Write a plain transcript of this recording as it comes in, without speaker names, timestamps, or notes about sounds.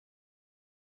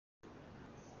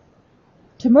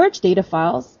To merge data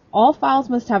files, all files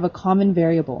must have a common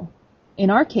variable.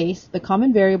 In our case, the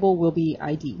common variable will be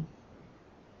ID.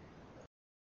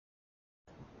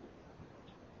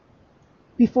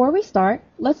 Before we start,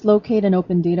 let's locate and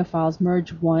open data files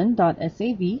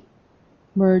merge1.sav,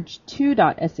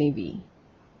 merge2.sav,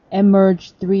 and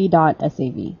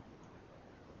merge3.sav.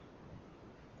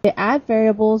 The Add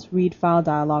Variables Read File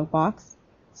dialog box,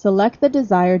 select the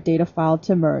desired data file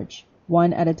to merge,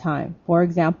 one at a time. For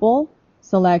example,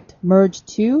 select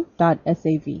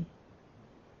merge2.sav.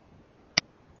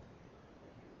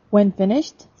 When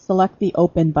finished, select the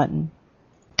Open button.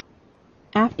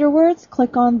 Afterwards,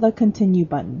 click on the Continue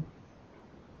button.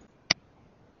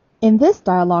 In this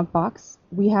dialog box,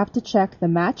 we have to check the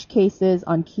Match Cases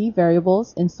on Key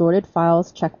Variables in Sorted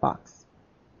Files checkbox.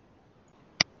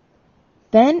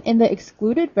 Then, in the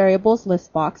Excluded Variables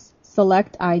list box,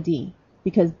 select ID,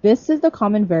 because this is the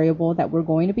common variable that we're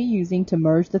going to be using to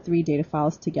merge the three data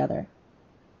files together.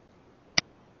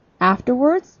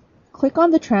 Afterwards, click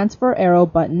on the Transfer Arrow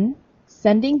button,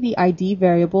 sending the ID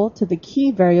variable to the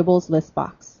Key Variables list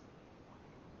box.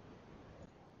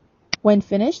 When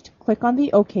finished, click on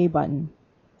the OK button.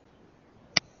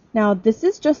 Now, this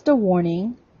is just a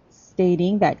warning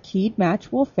stating that keyed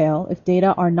match will fail if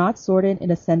data are not sorted in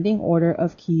ascending order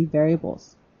of key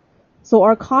variables. So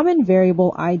our common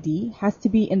variable ID has to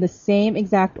be in the same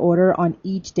exact order on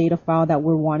each data file that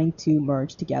we're wanting to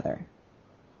merge together.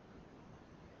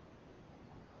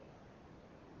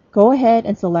 Go ahead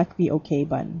and select the OK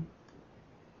button.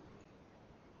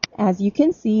 As you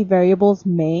can see, variables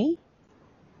May,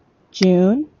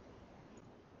 June,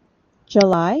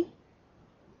 July,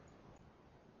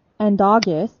 and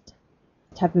August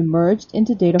have been merged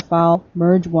into data file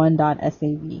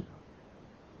merge1.sav.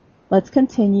 Let's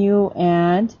continue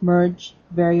and merge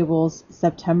variables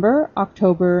September,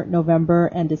 October, November,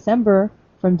 and December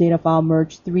from data file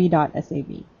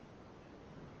merge3.sav.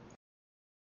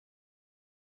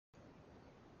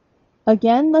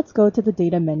 Again, let's go to the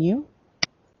Data menu,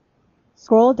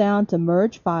 scroll down to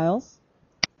Merge Files,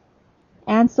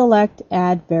 and select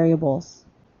Add Variables.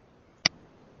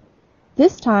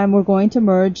 This time, we're going to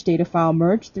merge data file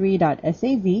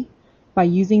merge3.sav by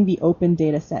using the Open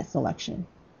Dataset selection.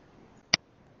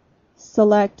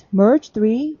 Select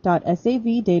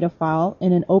merge3.sav data file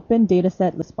in an Open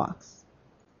Dataset list box.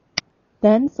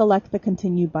 Then select the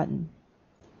Continue button.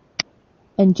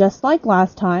 And just like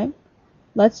last time,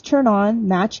 let's turn on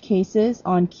Match Cases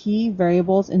on Key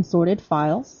Variables in Sorted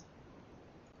Files.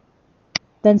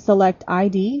 Then select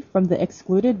ID from the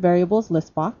Excluded Variables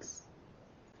list box.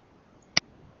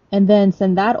 And then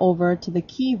send that over to the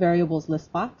Key Variables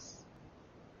list box.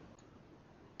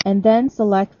 And then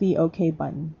select the OK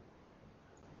button.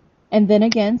 And then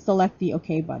again select the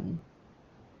OK button.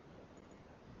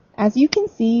 As you can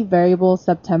see, variables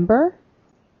September,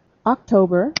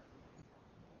 October,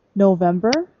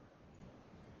 November,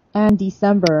 and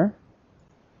December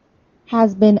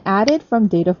has been added from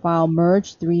data file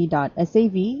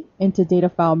merge3.sav into data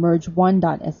file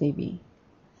merge1.sav.